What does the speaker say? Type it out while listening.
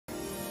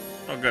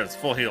Oh, good. It's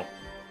full heal.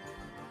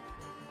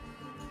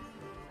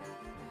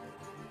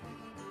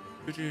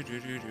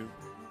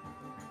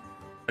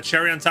 A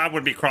cherry on top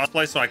would be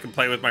crossplay, so I can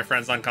play with my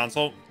friends on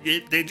console.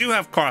 They do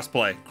have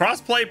crossplay.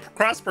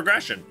 Cross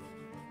progression.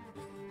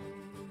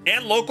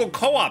 And local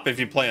co-op if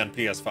you play on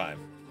PS5.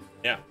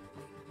 Yeah.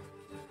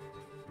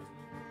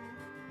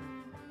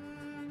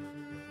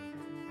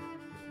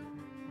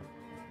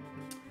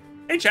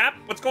 Hey chap,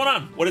 what's going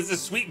on? What is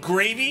this sweet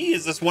gravy?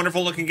 Is this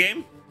wonderful looking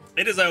game?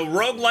 It is a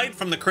roguelite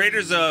from the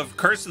creators of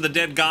Curse of the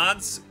Dead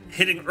Gods,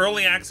 hitting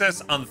early access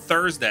on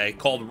Thursday,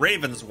 called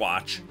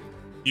Ravenswatch.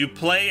 You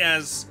play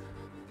as...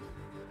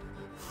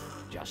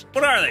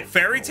 what are they?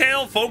 Fairy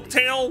tale?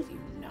 Folktale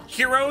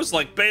heroes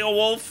like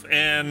Beowulf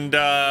and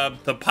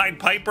the Pied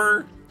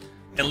Piper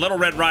and Little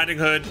Red Riding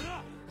Hood.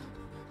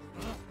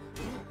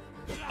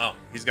 Oh,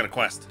 he's got a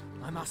quest.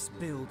 I must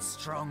build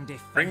strong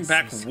defenses. Bring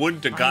back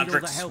wood to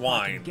Godric's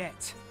swine.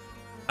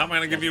 How am I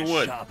gonna give you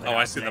wood? Oh,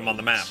 I see them on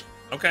the map.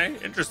 Okay,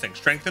 interesting.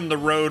 Strengthen the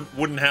road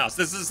wooden house.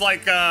 This is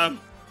like the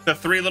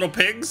Three Little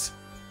Pigs.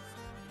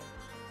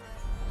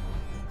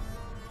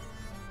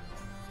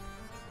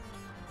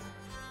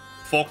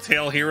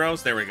 Folktale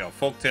heroes. There we go.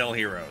 Folktale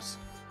heroes.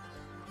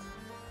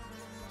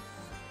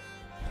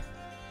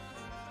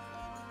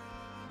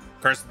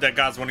 Curse of the Dead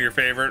Gods, one of your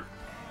favorite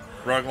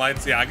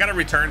roguelites. Yeah, I gotta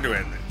return to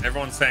it.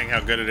 Everyone's saying how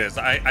good it is.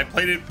 I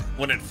played it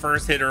when it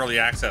first hit early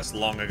access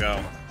long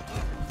ago.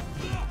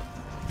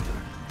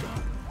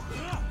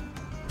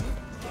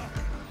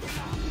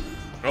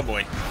 Oh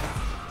boy.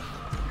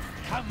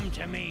 Come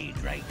to me,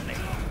 Drakeley.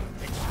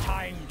 It's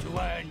time to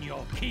earn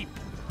your keep.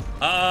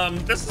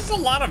 This is a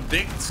lot of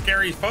big,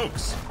 scary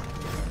folks.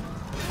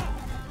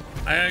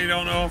 I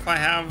don't know if I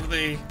have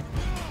the...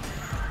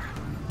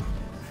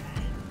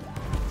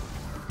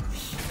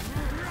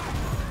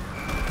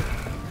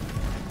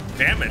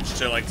 damage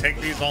to, like,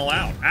 take these all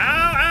out. Ow,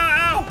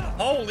 ow, ow!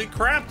 Holy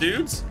crap,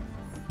 dudes.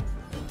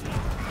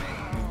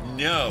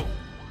 No.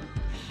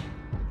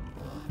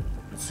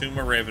 Consume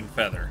a raven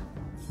feather.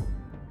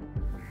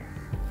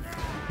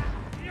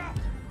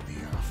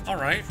 All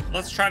right,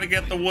 let's try to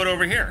get the wood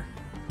over here.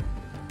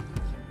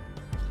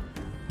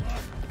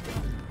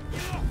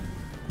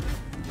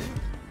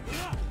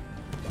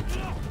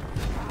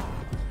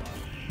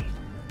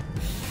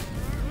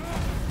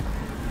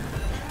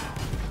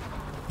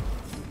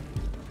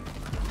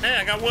 Hey,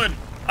 I got wood.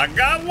 I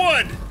got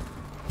wood.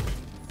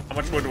 How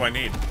much wood do I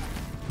need?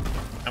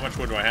 How much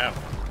wood do I have?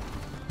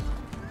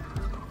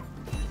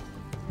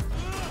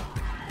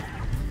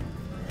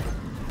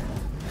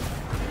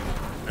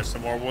 There's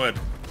some more wood.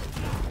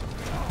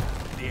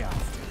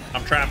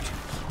 I'm trapped.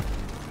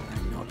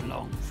 I'm not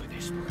long for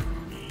this work.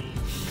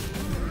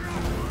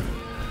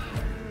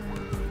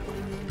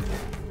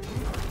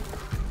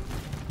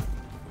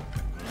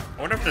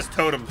 I wonder if this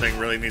totem thing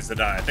really needs to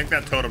die. I think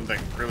that totem thing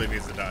really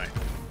needs to die.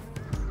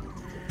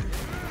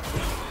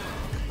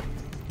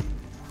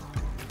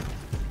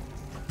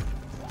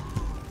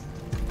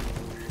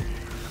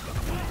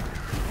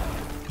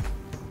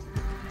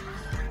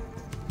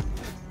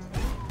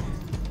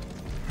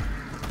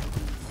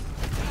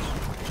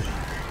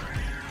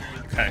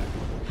 Okay.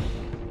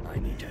 I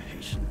need to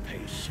hasten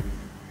pace.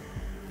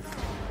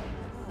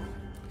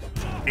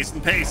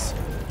 Hasten pace.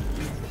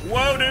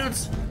 Whoa,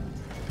 dudes!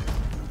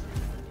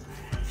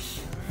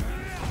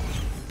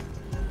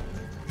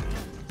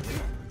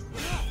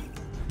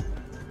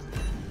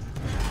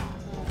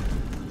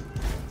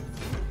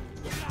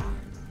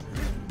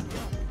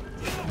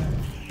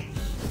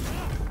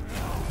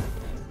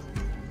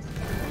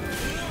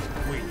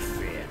 We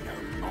fear no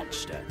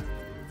monster.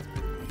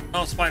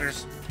 Oh,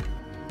 spiders.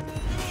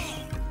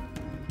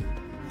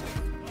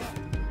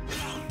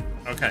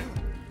 Okay.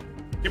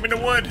 Give me the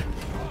wood.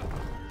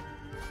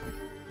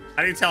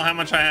 How do you tell how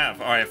much I have?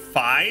 Oh, I have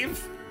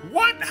 5?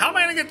 What? How am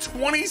I gonna get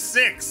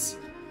 26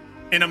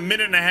 in a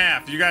minute and a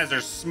half? You guys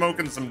are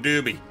smoking some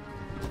doobie.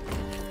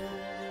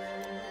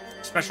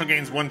 Special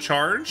gains 1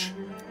 charge.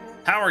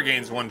 Power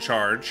gains 1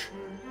 charge.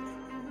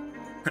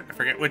 I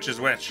forget which is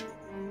which.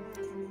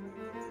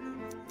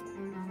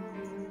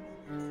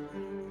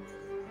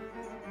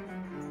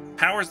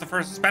 Power's the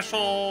first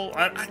special.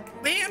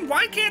 Man,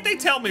 why can't they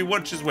tell me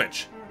which is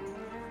which?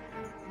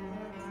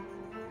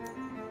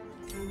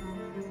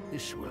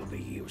 This will be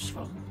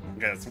useful.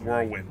 Okay, it's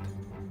whirlwind.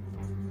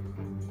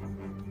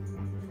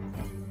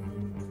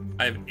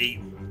 I have 8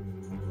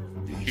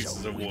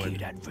 pieces of wood.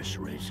 Wicked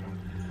adversaries.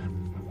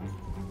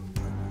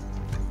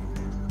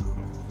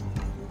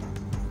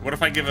 What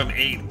if I give him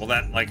 8? Will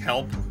that, like,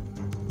 help?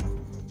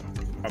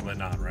 Probably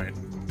not, right?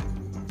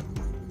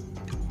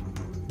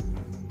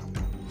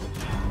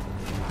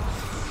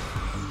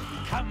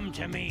 Come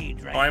to me,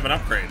 Drake. Oh, I have an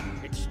upgrade.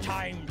 It's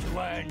time to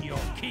earn your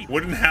keep.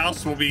 Wooden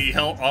house will be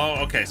help. Oh,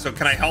 okay. So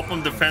can I help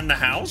him defend the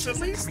house at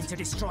least? Coming to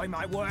destroy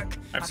my work.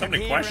 I have so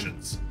many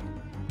questions.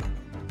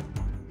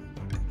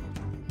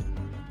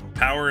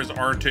 Power is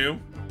R2.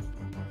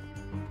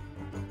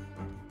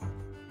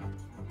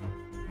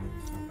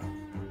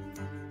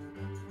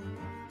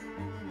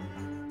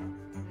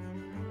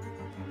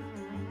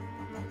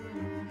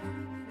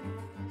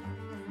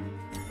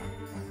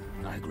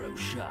 I grow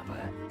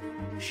sharper,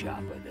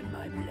 sharper than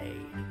my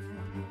blade.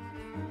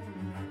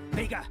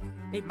 Bigger!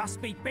 It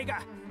must be bigger!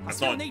 I That's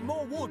still all. need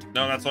more wood!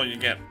 No, that's all you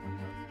get.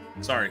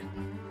 Sorry.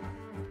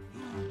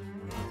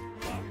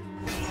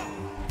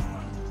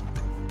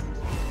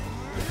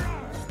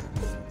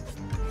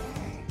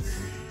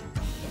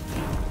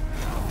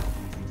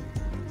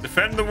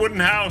 Defend the wooden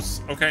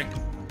house. Okay.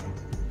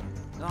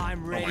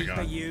 I'm ready God.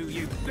 for you,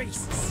 you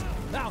beasts!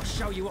 I'll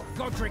show you what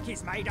Godric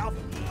is made of!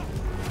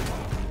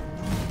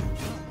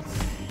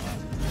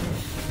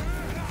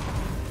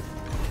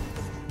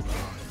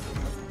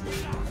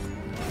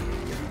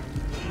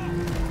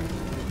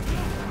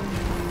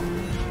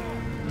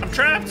 I'm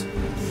trapped.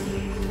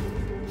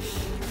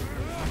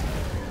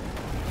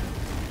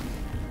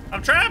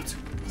 I'm trapped.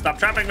 Stop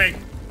trapping me.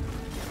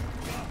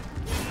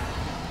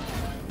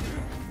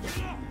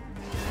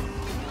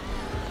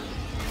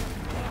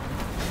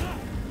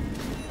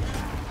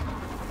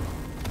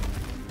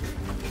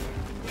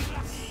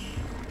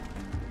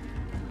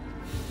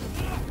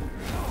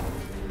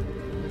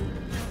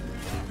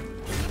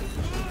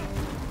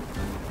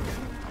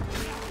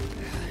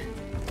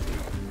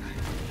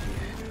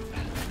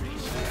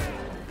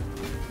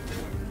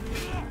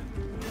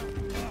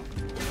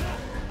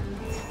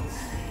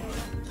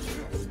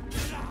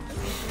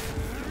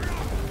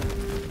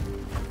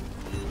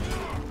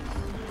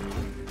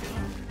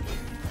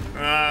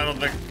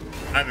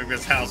 I think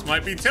this house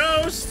might be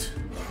toast.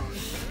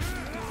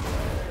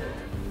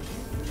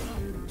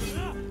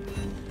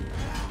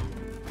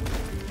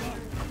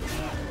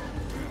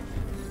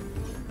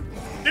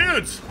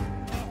 Dudes!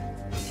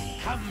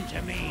 Come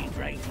to me,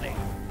 Drakeling.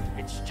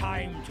 It's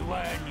time to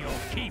earn your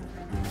keep.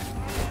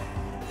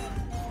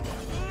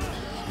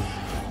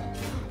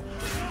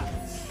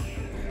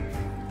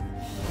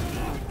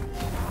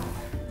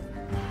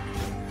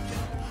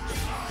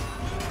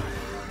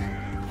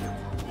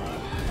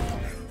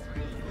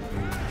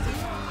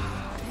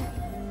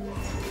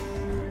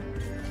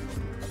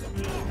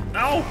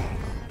 No!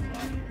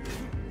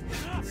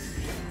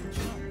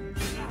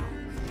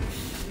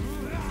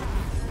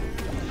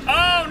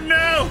 Oh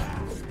no!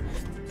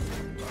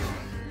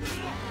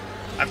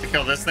 I have to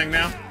kill this thing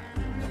now?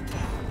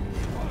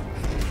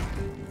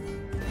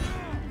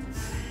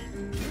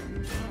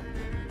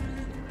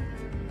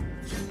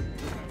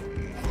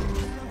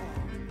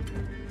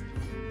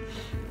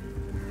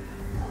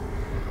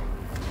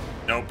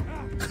 Nope.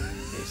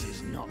 This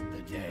is not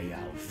the day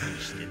I'll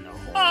feast in the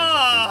hall.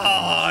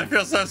 Oh, I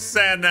feel so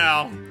sad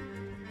now.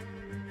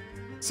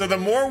 So the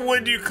more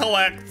wood you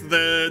collect,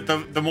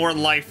 the more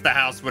life the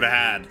house would have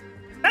had.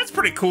 That's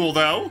pretty cool,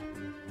 though.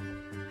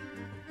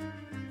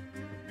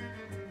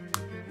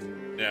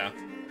 Yeah.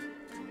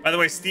 By the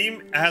way,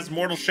 Steam has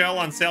Mortal Shell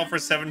on sale for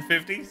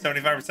 $7.50,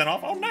 75%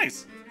 off. Oh,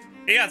 nice.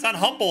 Yeah, it's on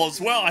Humble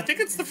as well. I think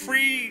it's the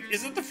free.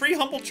 Is it the free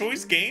Humble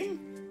Choice game?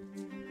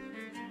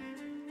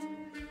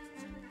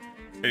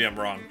 Maybe I'm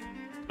wrong.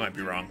 I might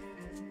be wrong.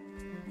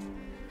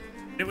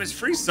 It was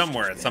free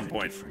somewhere at some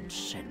point.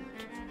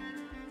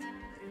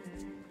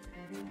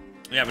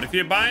 Yeah, but if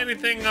you buy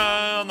anything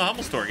on the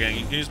Humble Store, gang,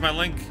 you can use my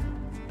link.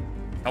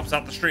 Helps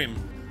out the stream.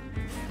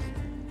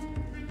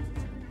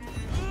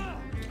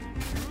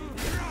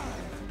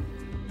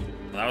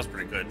 Well, that was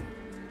pretty good.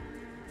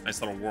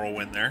 Nice little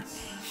whirlwind there.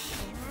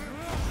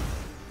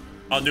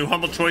 Oh, new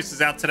Humble Choice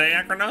is out today,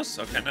 Akronos?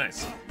 Okay,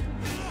 nice.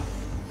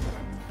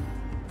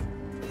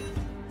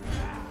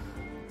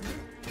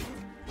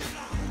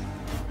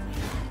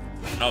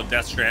 Oh,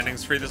 Death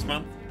Stranding's free this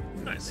month?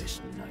 Nice.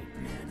 This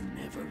nightmare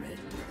never ends.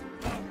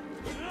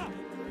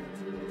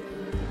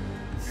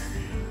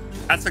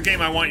 That's the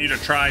game I want you to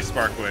try,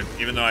 Sparkwood,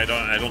 even though I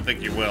don't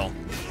think you will.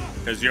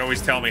 Because you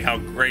always tell me how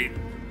great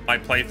my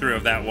playthrough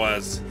of that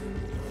was.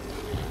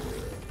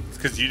 It's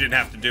because you didn't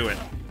have to do it.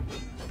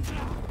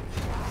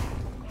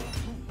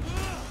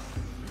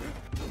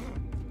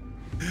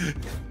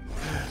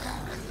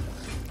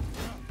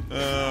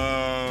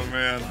 Oh,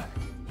 man.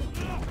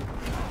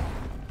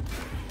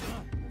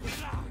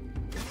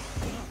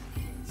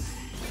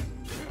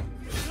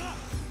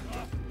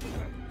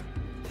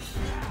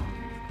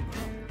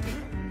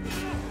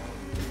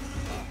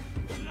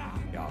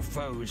 Your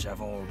foes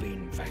have all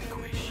been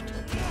vanquished.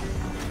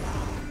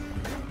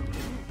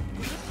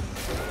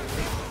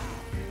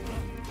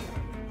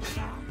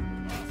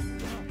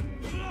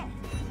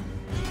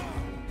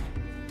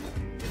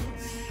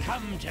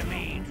 Come to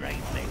me,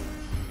 Drakeling.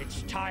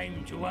 It's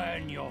time to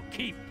earn your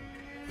keep.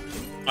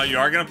 Oh, you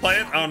are gonna play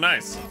it? Oh,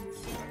 nice.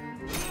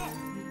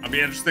 It'll be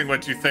interesting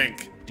what you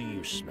think. Do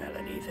you smell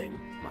anything,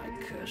 my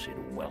cursed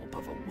whelp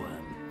of a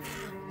worm?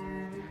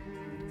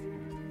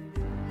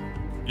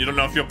 You don't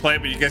know if you'll play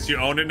it, but you guess you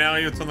own it now.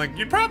 It's like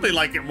you'd probably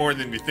like it more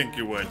than you think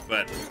you would,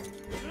 but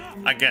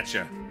I get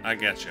you. I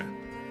get you.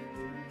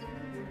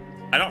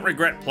 I don't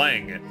regret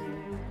playing it.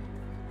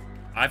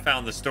 I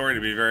found the story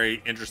to be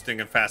very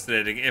interesting and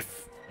fascinating,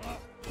 if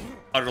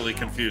utterly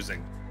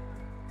confusing.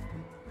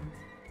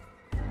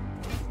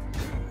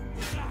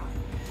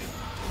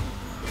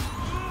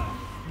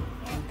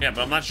 Yeah,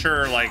 but I'm not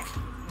sure, like...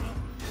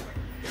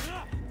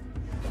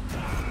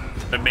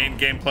 The main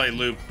gameplay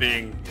loop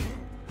being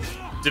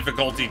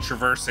difficulty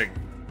traversing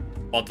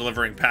while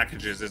delivering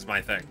packages is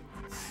my thing.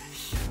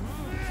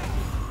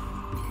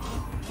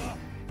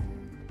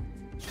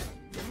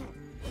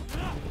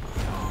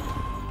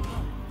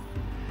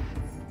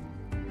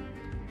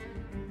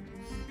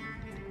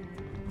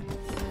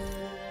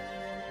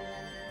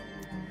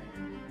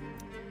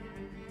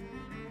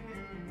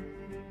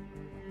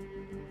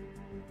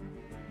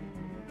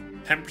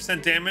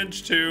 %10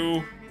 damage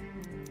to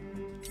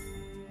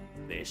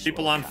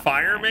people on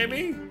fire,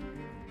 maybe?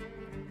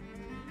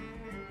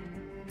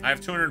 I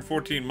have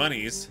 214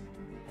 monies.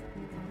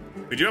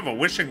 We do have a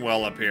wishing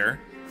well up here.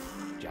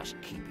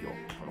 Just keep your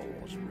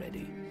claws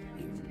ready,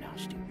 you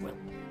nasty whelp.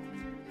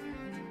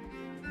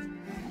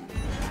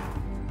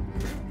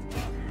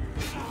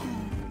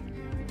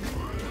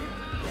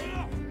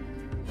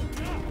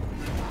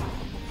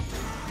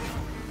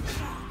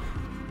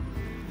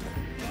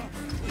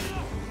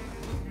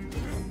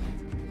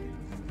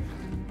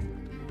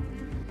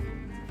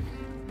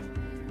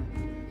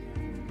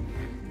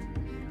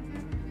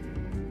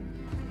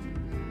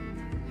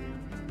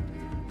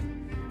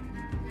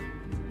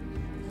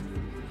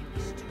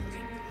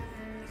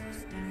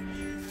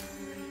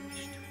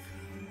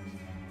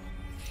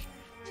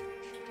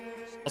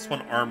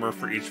 +1 armor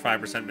for each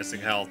 5% missing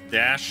health.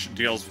 Dash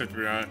deals 50.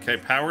 Okay,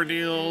 power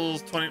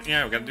deals 20.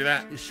 Yeah, we gotta do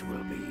that. This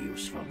will be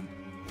useful.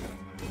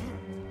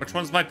 Which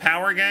one's my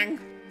power, gang?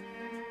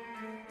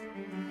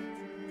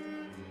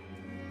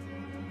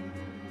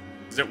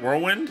 Is it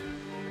Whirlwind?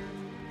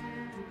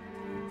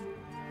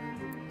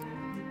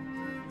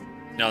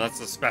 No, that's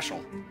a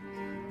special.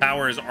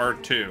 Power is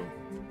R2.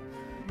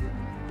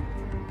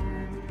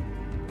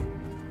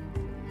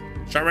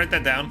 Should I write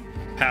that down?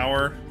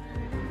 Power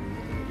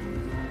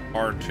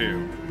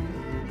R2.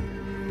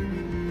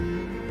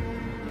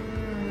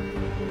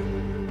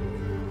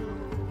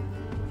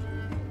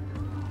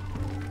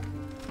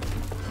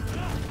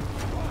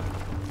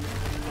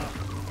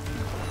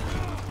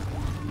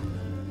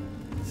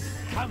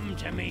 Come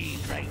to me,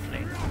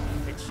 Drakeling.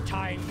 It's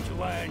time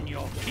to earn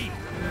your keep.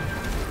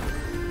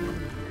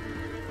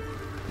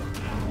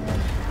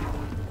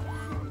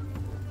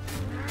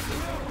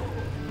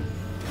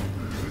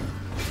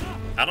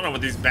 I don't know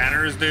what these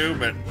banners do,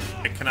 but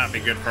it cannot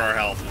be good for our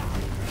health.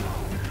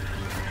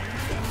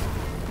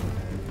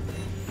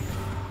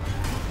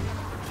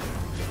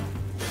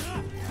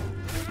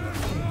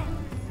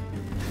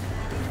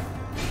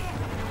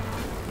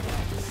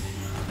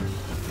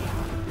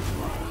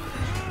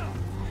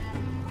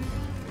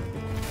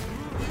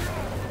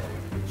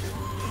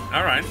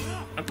 All right.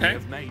 Okay. We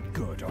have made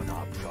good on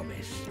our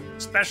promise.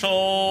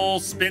 Special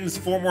spins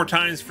 4 more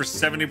times for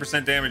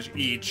 70% damage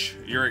each.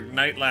 Your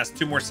ignite lasts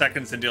 2 more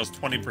seconds and deals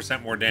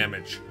 20% more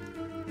damage.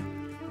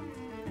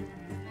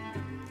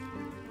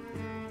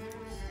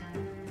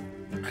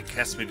 I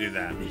guess we do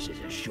that. This is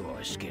a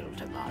sure skill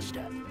to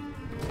master.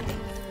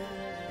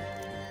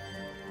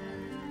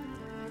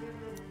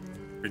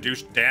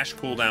 Reduce dash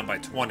cooldown by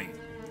 20.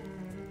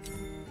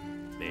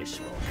 This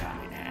will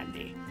come in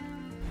handy.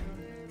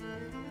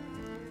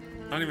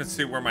 I don't even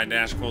see where my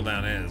dash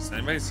cooldown is.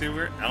 Anybody see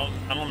where? I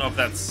don't know if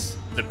that's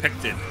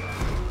depicted.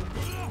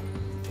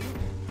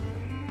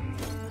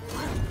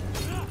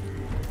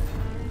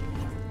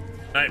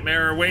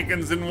 Nightmare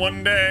awakens in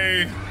 1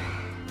 day.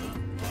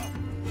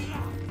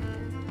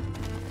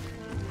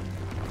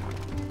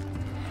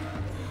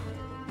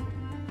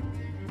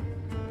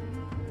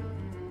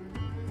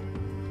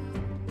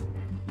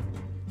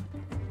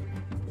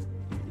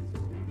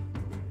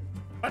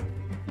 What?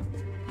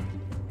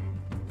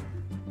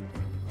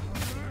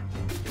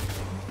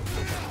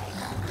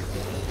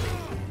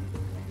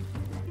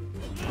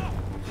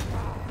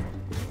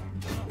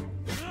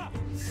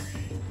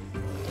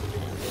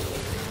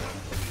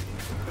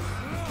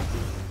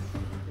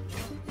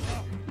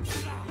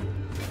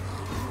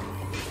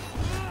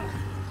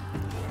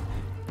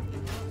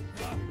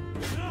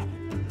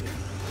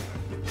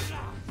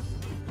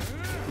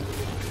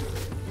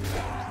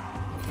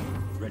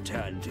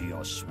 Return to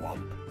your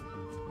swamp.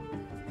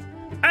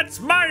 That's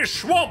my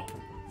swamp!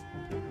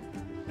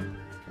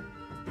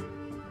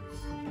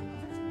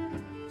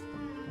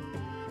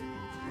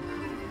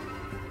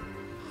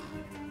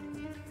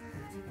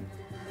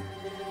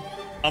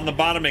 On the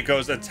bottom it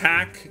goes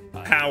attack,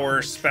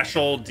 power,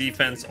 special,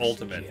 defense,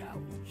 ultimate.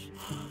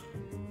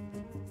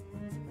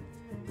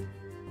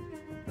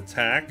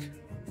 Attack,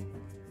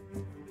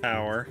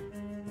 power,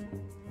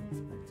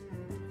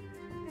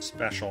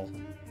 special,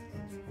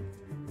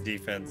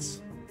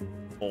 defense,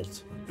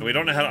 ult. And we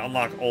don't know how to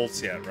unlock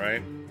ults yet,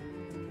 right?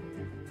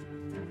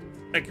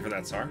 Thank you for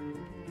that, Sar.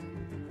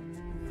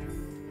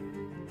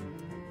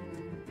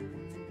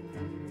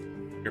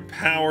 Your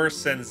power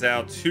sends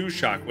out 2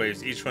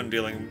 shockwaves, each one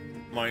dealing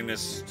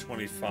minus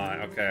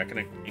 25. Okay, I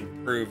can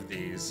improve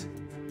these.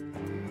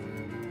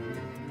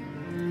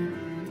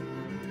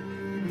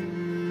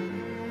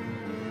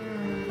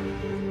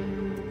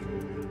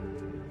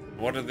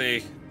 What are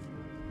the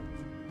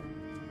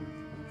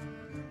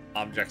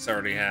objects I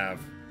already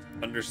have?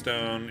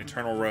 Thunderstone,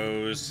 Eternal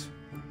Rose.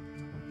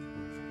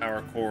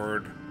 Power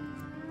cord.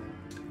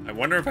 I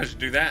wonder if I should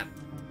do that.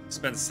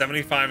 Spend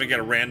 75 to get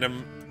a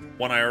random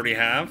one I already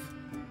have.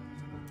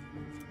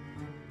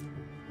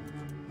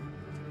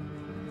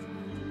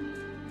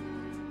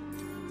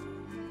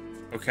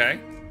 Okay.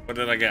 What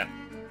did I get?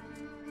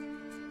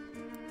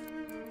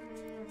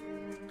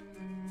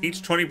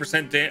 Each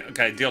 20%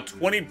 okay, deal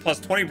 20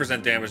 plus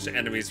 20% damage to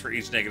enemies for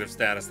each negative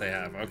status they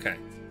have. Okay.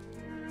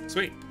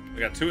 Sweet. We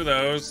got 2 of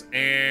those,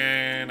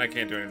 and I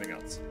can't do anything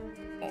else.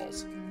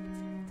 Balls.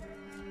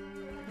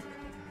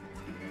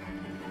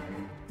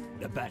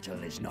 The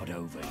battle is not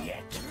over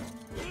yet.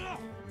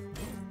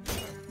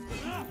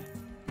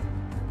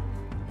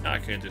 Now I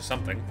can do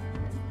something.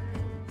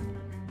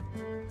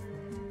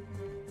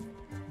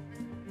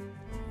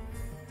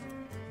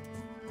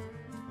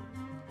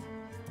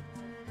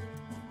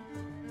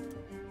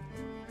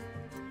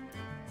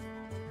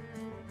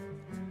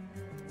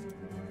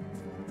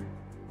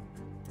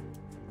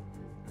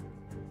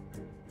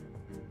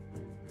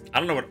 I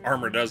don't know what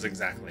armor does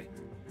exactly.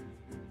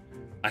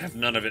 I have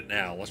none of it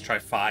now. Let's try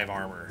 5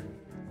 armor.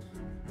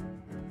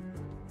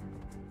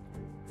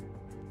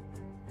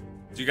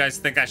 Do you guys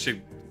think I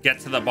should get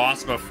to the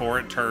boss before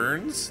it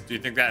turns? Do you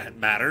think that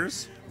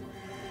matters?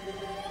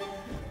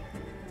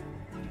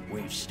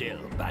 We've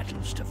still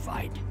battles to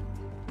fight.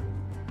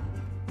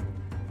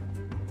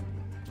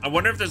 I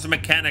wonder if there's a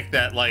mechanic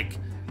that, like,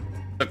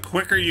 the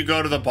quicker you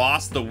go to the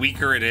boss, the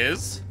weaker it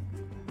is.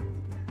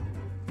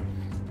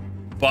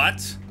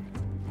 But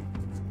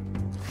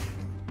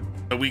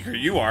the weaker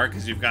you are,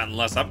 because you've gotten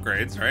less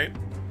upgrades, right?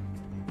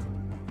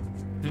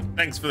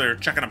 Thanks for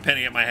chucking a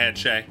penny at my head,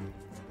 Shay.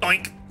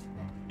 Doink!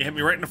 You hit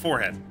me right in the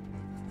forehead.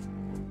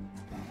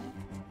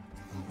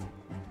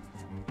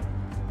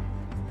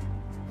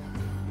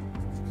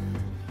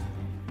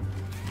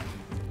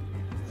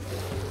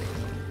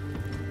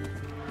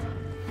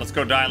 Let's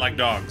go die like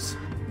dogs.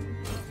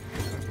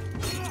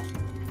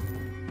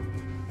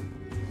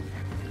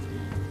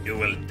 You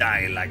will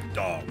die like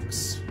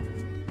dogs.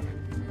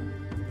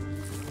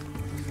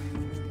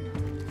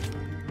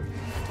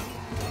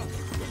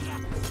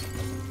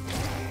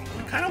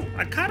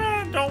 I kind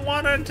of don't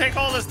want to take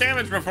all this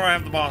damage before I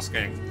have the boss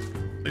king.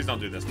 Please don't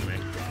do this to me.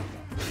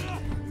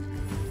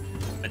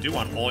 I do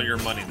want all your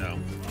money, though.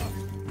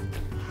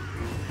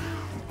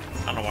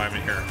 I don't know why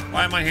I'm here.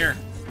 Why am I here?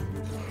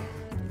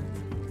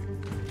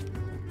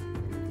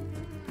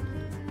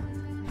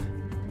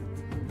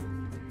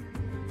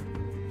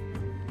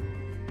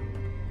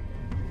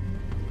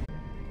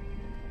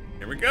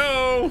 Here we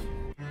go.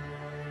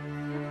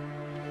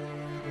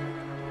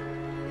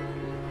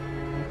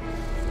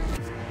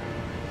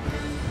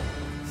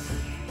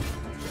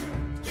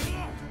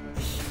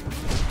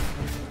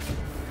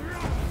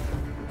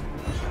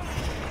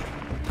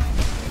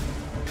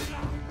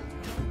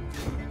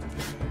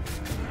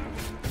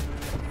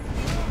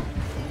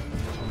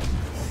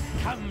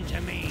 Come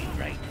to me,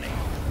 greatling.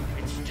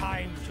 It's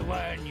time to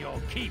earn your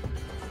keep.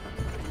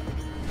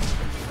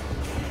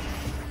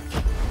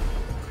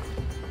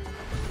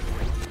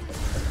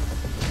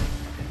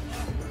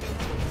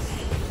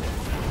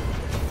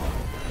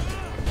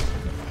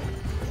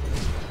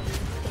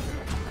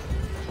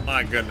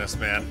 My goodness,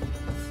 man.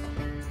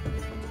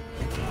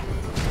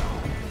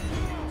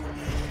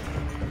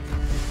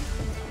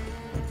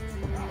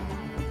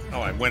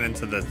 Oh, I went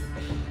into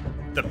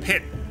the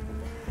pit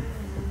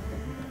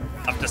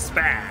of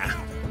despair.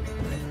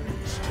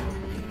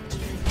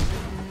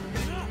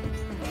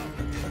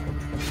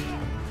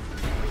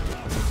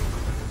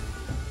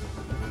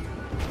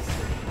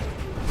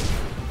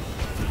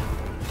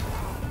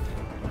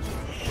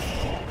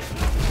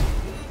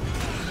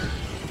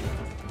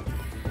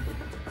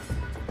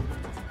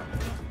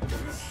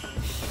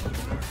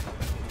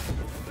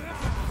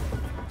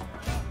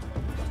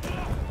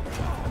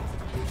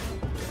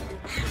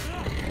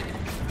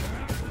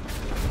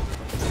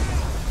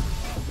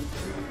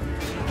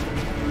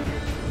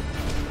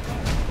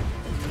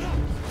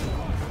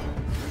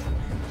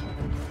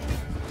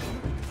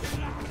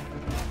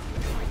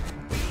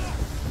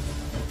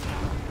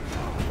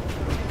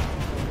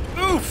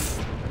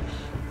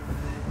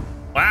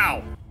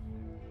 Wow.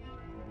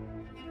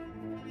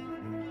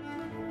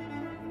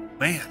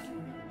 Man.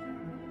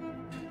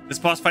 This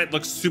boss fight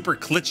looks super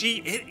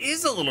glitchy. It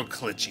is a little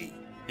glitchy.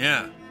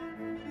 Yeah.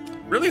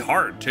 Really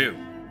hard, too.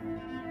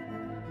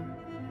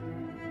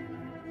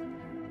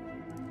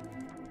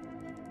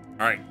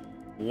 All right.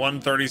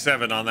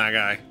 137 on that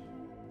guy.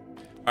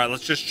 All right,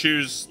 let's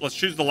choose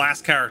the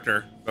last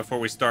character before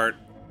we start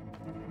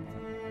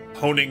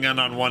honing in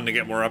on one to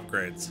get more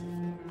upgrades.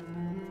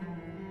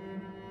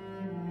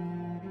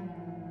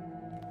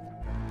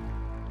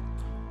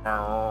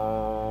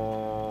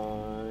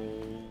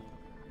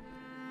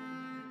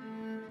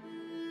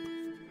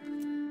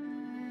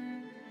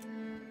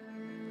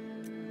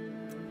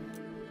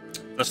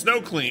 The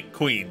Snow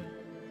Queen.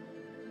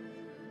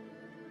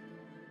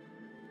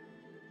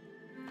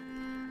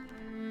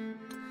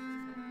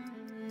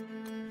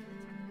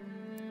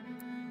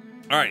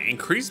 All right,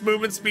 increase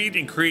movement speed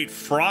and create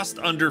frost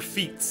under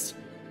feats,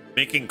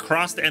 making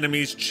crossed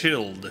enemies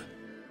chilled.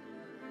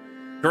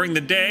 During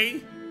the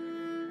day,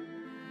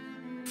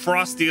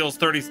 frost deals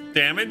 30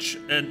 damage.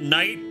 At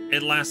night,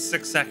 it lasts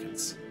 6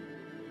 seconds.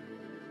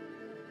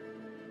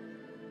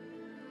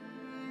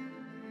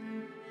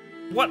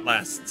 What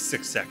lasts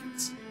 6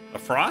 seconds? A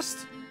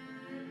frost?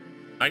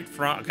 Night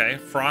frost. Okay,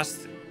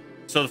 frost.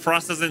 So the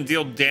frost doesn't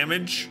deal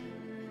damage.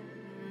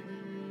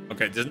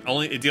 Okay,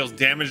 it deals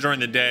damage during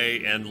the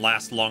day and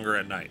lasts longer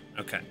at night.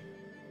 Okay.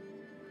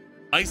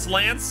 Ice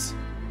Lance.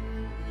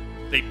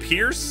 They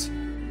pierce.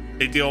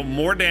 They deal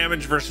more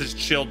damage versus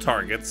chilled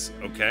targets.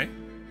 Okay.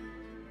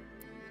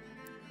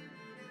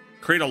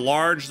 Create a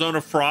large zone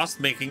of frost,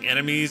 making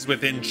enemies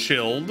within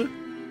chilled.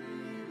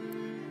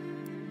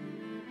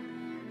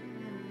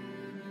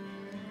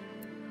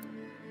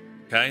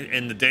 Okay,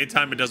 in the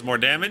daytime it does more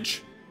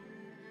damage.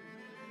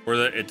 Or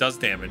it does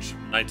damage.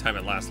 Nighttime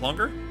it lasts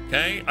longer.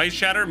 Okay, Ice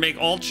Shatter, make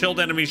all chilled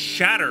enemies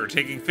shatter,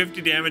 taking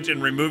 50 damage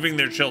and removing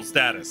their chilled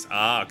status.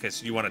 Ah, okay,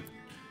 so you want to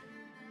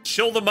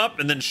chill them up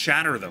and then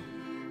shatter them.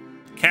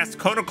 Cast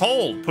Cone of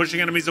Cold,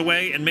 pushing enemies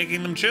away and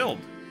making them chilled.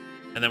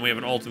 And then we have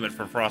an ultimate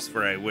for Frost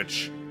Spray,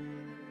 which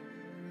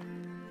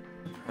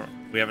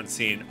we haven't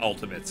seen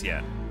ultimates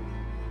yet.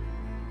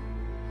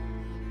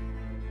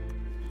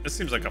 This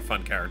seems like a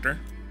fun character.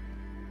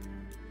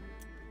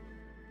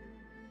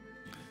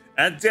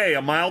 At day,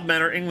 a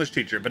mild-mannered English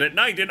teacher, but at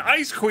night, an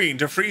Ice Queen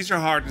to freeze your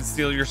heart and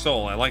steal your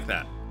soul. I like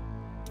that.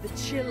 The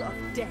chill of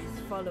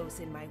death follows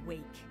in my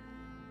wake.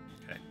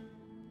 Okay.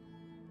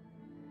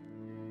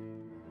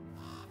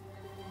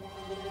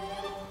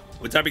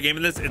 What type of game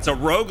is this? It's a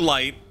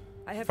roguelite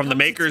from the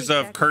makers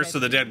of Curse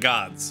of the Dead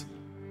Gods.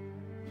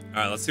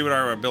 All right, let's see what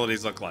our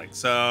abilities look like.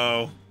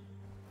 So,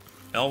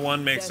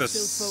 L1 makes us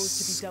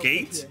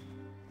skate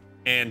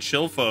and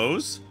chill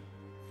foes.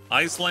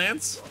 Ice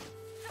Lance.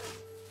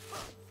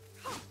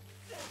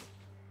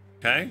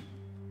 Okay.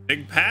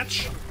 Big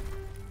Patch.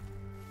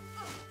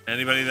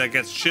 Anybody that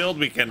gets chilled,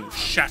 we can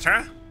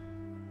shatter.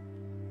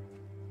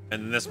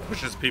 And this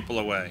pushes people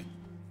away.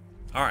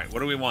 All right, what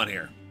do we want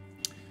here?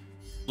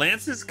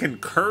 Lances can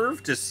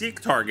curve to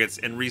seek targets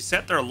and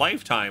reset their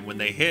lifetime when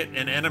they hit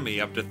an enemy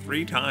up to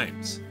 3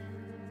 times.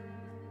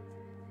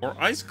 Or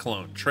Ice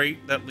Clone,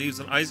 trait that leaves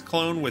an Ice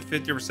Clone with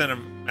 50% of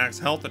max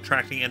health,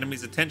 attracting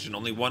enemies' attention.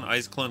 Only one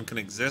Ice Clone can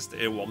exist.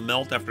 It will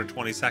melt after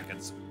 20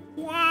 seconds.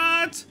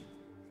 What?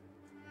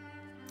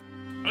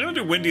 I'm gonna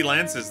do Windy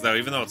Lances though,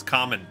 even though it's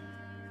common.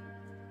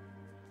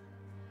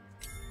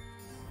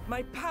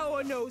 My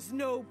power knows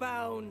no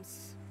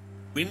bounds.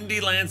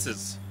 Windy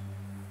Lances.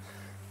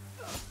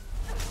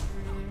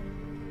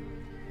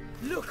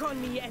 Look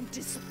on me and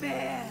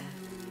despair.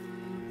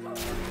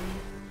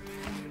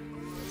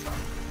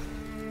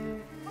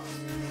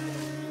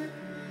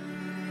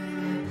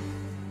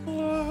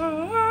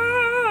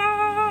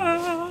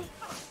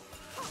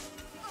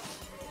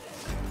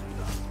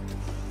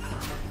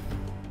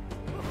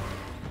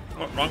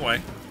 Oh, wrong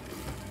way.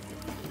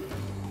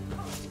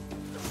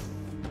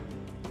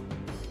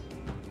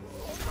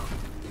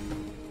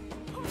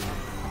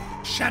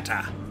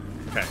 Shatter.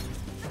 Okay.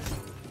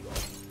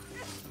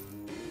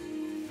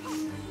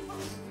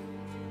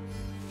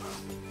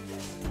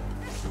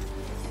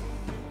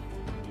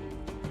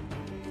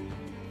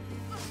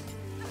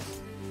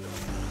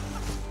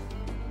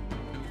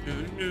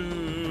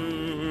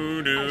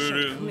 I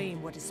shall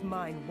claim what is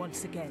mine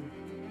once again.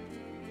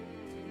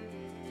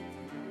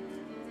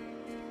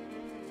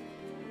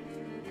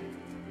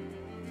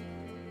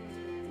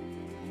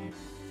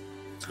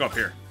 Let's go up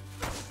here.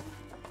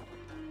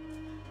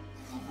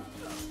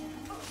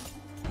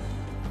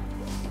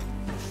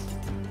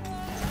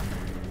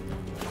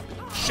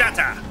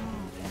 Shatter!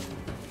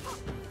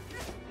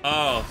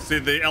 Oh, see,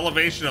 the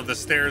elevation of the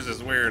stairs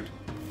is weird.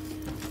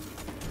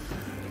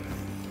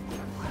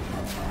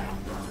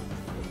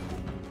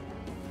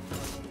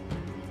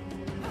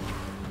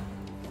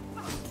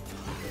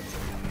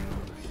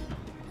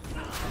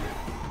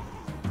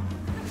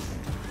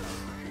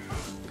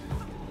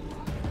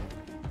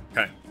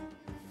 Okay.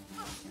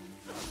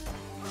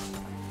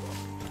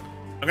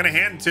 I'm gonna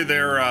hand to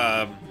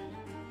their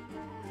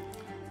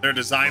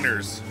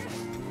designers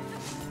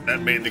that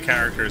made the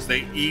characters.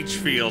 They each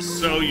feel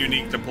so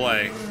unique to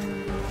play.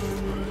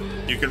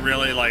 You can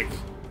really like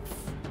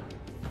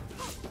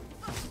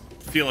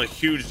feel a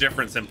huge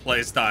difference in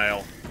play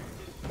style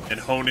and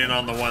hone in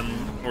on the one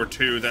or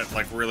two that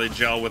like really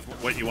gel with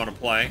what you want to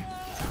play.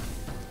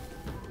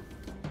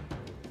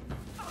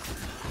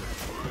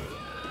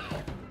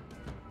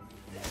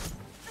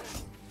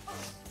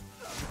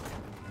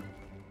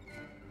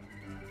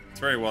 It's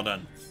very well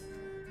done.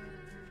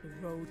 The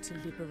road to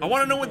liberation I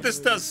want to know what this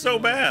does so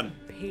bad.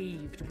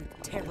 Paved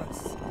with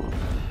terrors.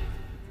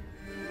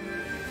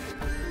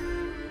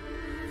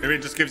 Maybe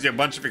it just gives you a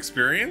bunch of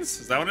experience?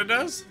 Is that what it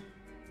does?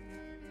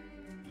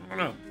 I don't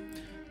know.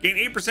 Gain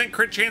 8%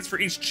 crit chance for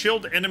each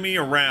chilled enemy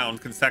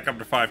around, can stack up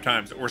to 5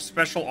 times. Or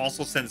special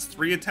also sends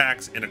 3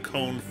 attacks in a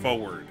cone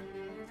forward.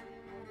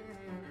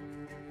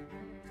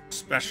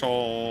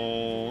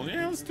 Special...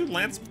 yeah, let's do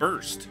Lance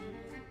Burst.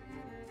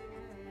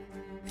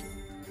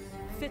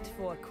 Fit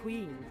for a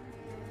queen.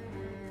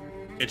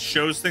 It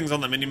shows things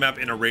on the minimap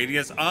in a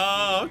radius.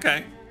 Oh,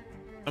 okay.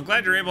 I'm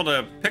glad you're able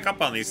to pick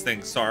up on these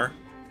things, Sar,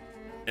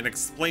 and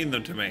explain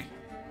them to me.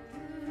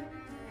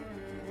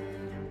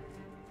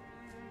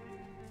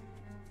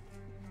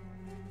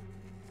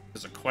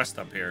 There's a quest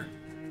up here.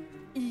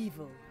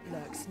 Evil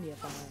lurks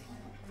nearby.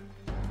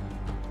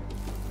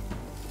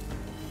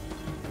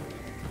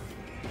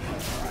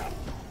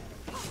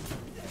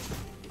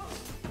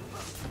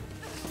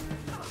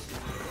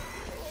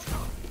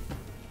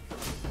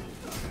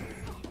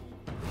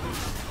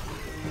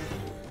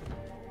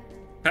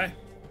 Okay.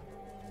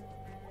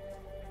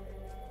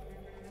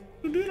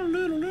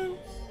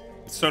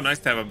 It's so nice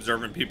to have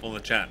observant people in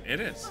the chat. It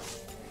is.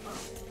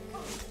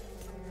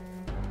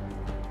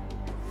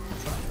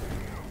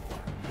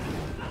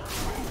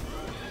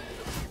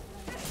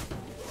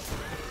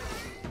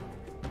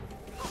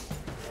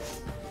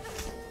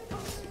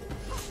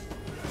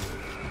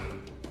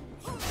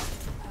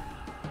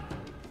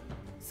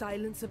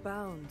 Silence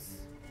abounds.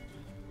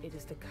 It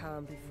is the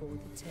calm before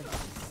the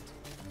tempest.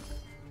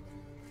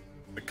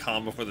 The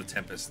calm before the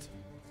tempest.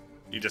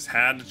 You just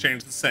had to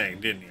change the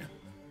saying, didn't you?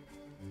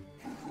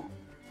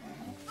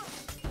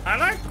 I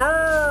like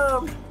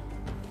gold!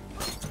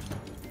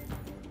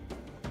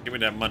 Give me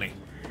that money.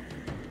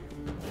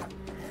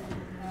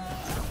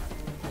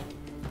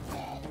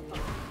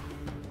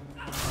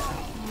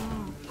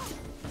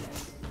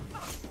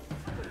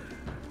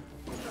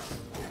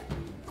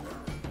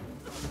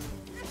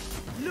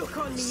 Look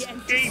on me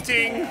and Skating!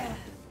 despair.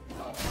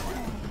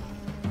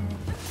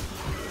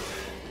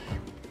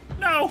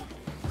 No!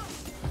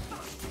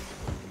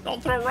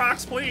 Don't throw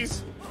rocks,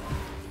 please.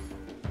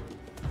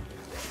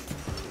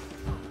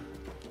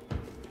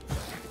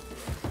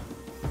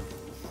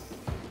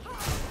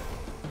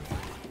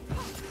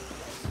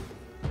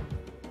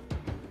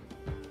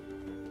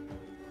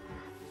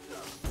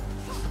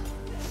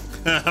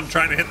 I'm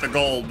trying to hit the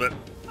gold, but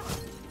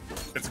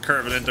it's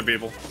curving into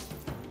people.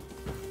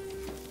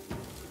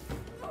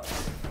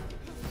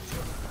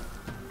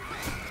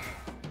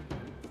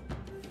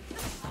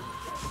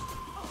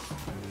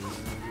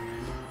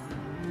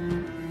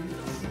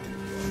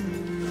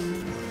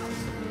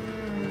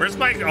 Where's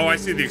my... Oh, I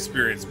see the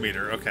experience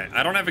meter. Okay,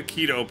 I don't have a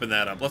key to open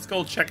that up. Let's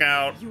go check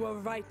out... You are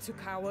right to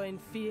cower in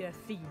fear,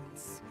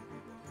 fiends.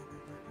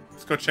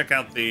 Let's go check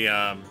out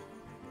the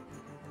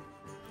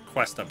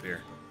quest up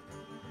here.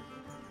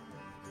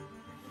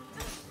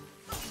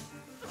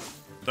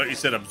 Thought you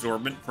said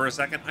absorbent for a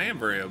second. I am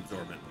very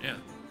absorbent, yeah.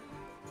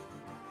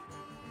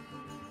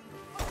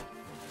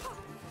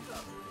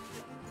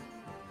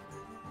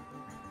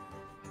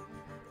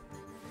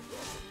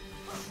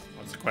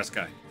 What's the quest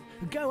guy?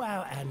 Go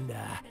out and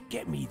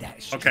get me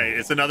that straw. Okay,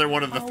 it's another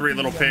one of the three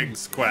little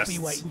pigs I'll quests.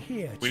 be waiting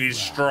here We to, need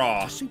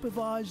straw. to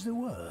supervise the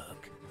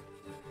work.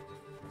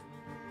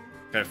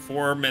 Okay,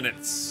 4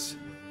 minutes.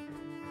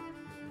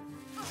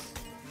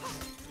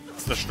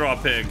 It's the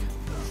straw pig.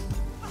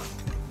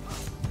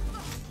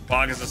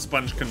 Bog is a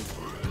sponge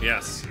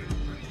yes.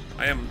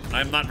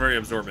 I'm not very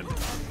absorbent.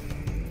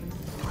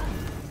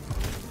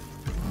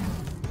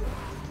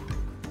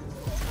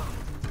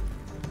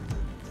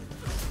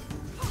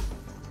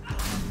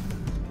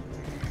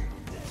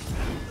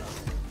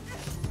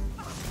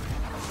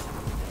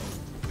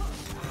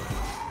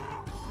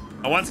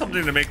 I want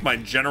something to make my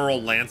general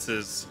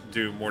lances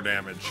do more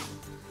damage.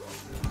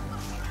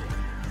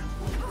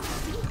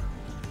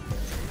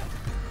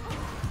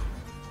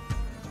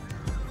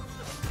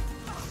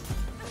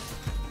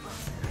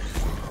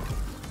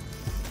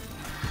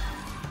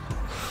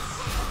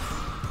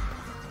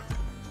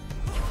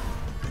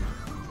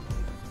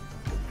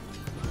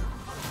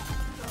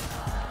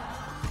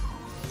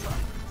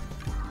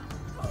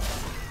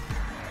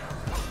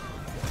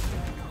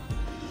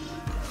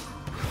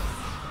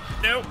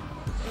 Nope.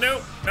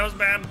 Nope. That was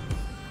bad.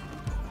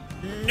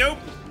 Nope.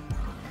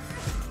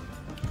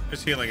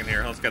 There's healing in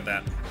here. Let's get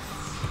that.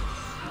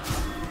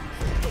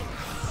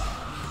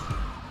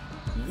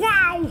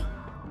 Wow!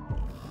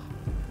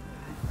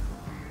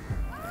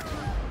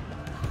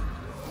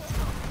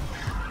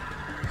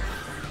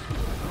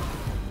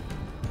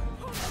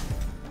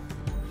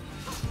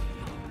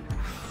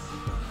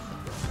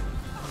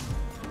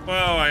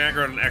 Whoa, I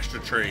aggroed an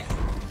extra tree.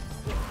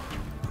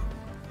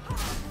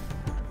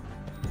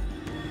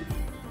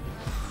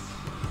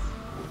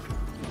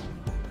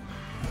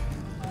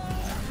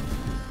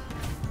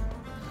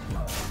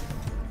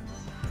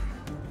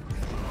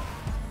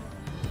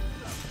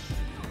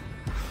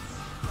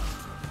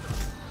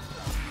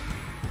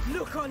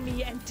 Look on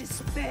me and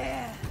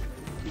despair.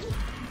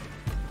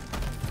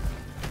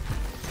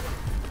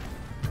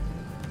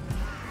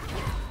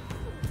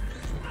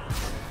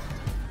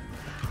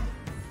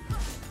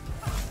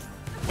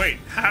 Wait,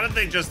 how did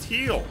they just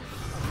heal?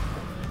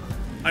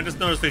 I just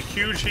noticed a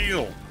huge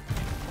heal.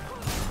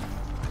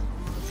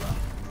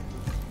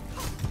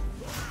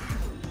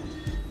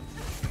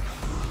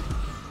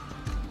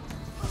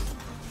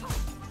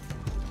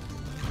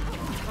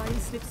 Time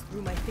slips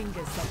through my fingers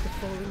like the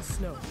falling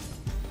snow.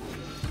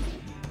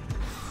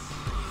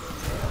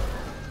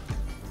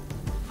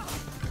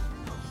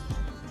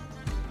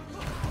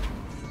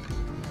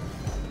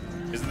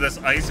 this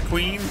ice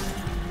queen.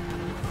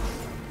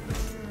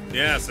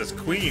 Yeah, it says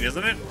queen,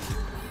 isn't it?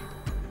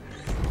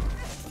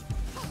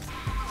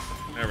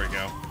 There we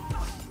go.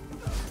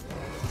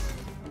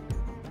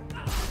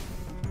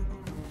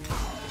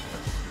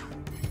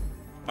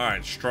 All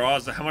right,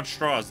 straws. How much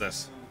straw is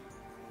this?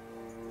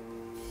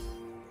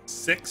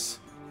 6?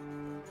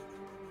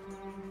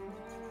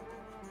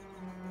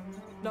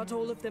 Not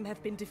all of them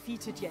have been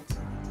defeated yet.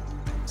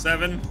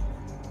 7,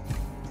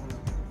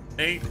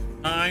 8,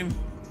 9.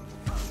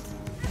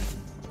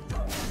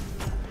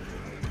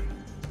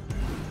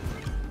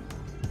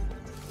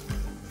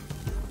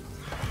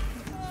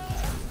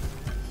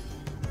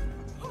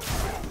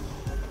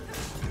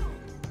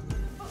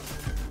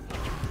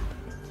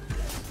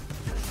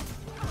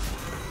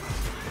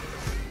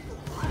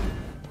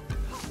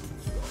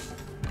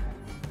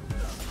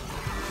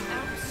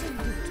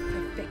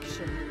 Absolute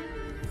perfection.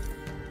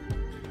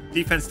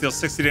 Defense deals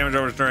 60 damage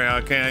over during.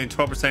 Okay,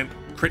 12%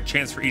 crit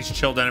chance for each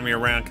chilled enemy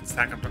around can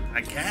stack up.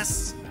 I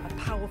guess. A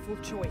powerful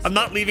choice. I'm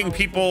not leaving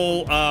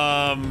people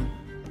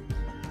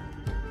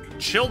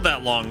chilled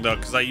that long though,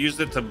 because I used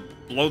it to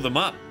blow them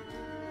up.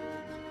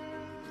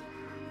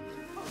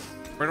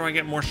 Where do I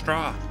get more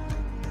straw?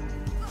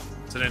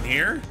 Is it in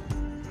here?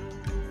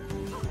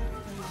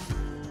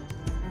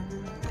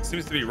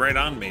 Seems to be right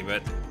on me,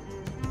 but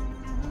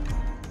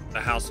the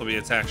house will be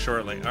attacked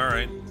shortly. All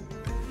right.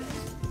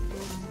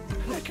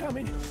 They're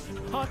coming.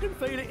 I can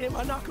feel it in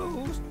my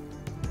knuckles.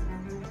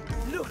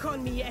 Look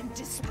on me and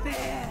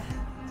despair.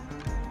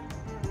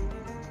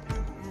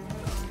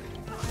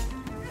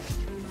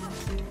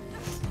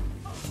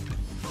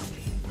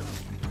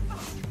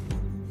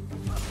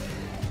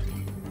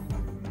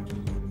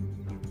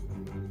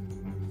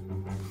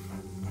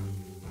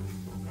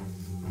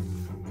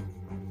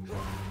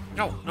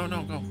 No, no,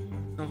 no, go.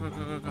 Go, go,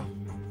 go, go, go.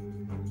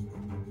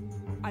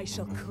 I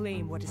shall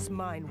claim what is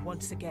mine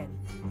once again.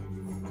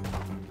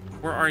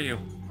 Where are you?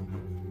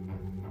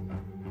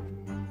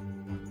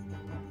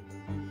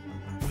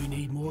 We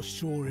need more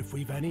straw if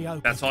we've any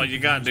hope. That's of all you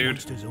keeping got, those dude.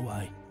 monsters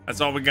away.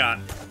 That's all we got.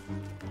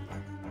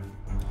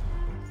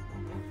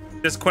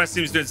 This quest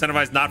seems to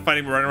incentivize not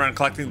fighting but running around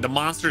collecting. The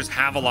monsters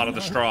have a lot of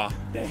the straw.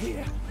 They're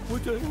here. We're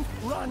doomed.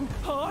 Run,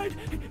 hide.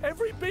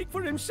 Every beak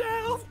for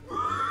himself.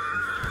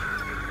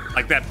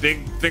 Like that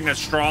big thing of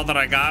straw that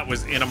I got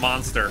was in a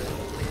monster.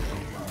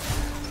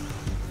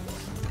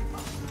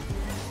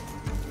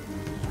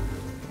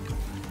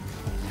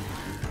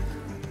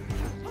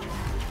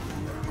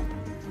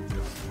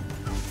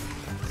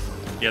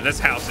 Yeah, this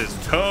house is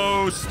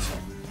toast.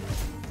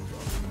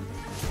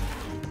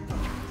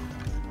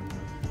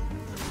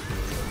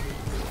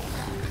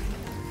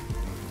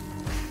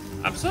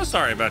 I'm so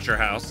sorry about your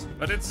house,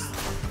 but it's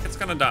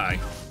gonna die.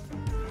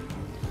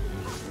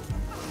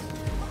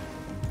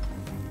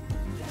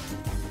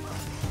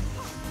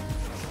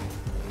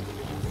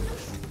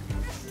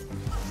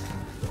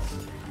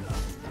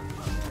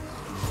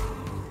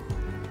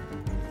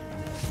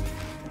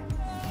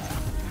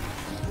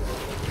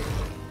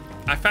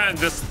 I found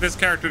this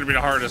character to be the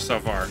hardest so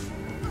far.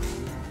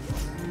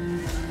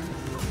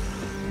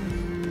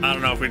 I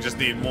don't know if we just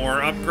need more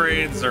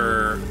upgrades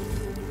or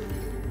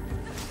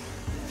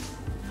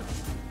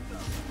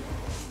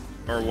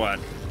what.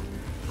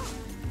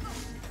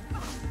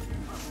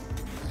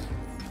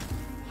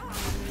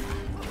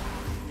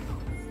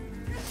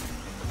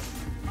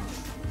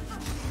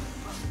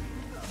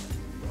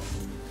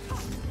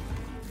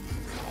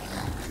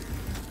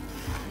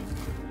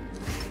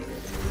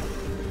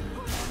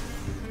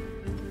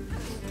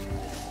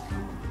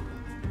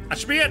 That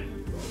should be it.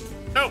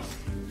 Nope.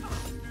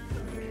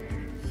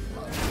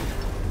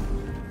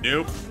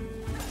 Nope.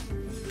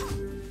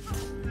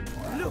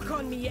 Look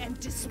on me and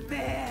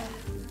despair.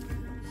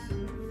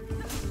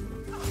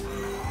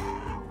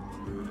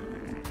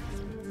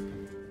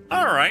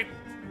 All right.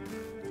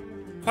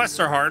 Quests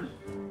are hard.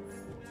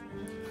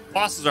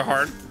 Bosses are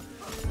hard.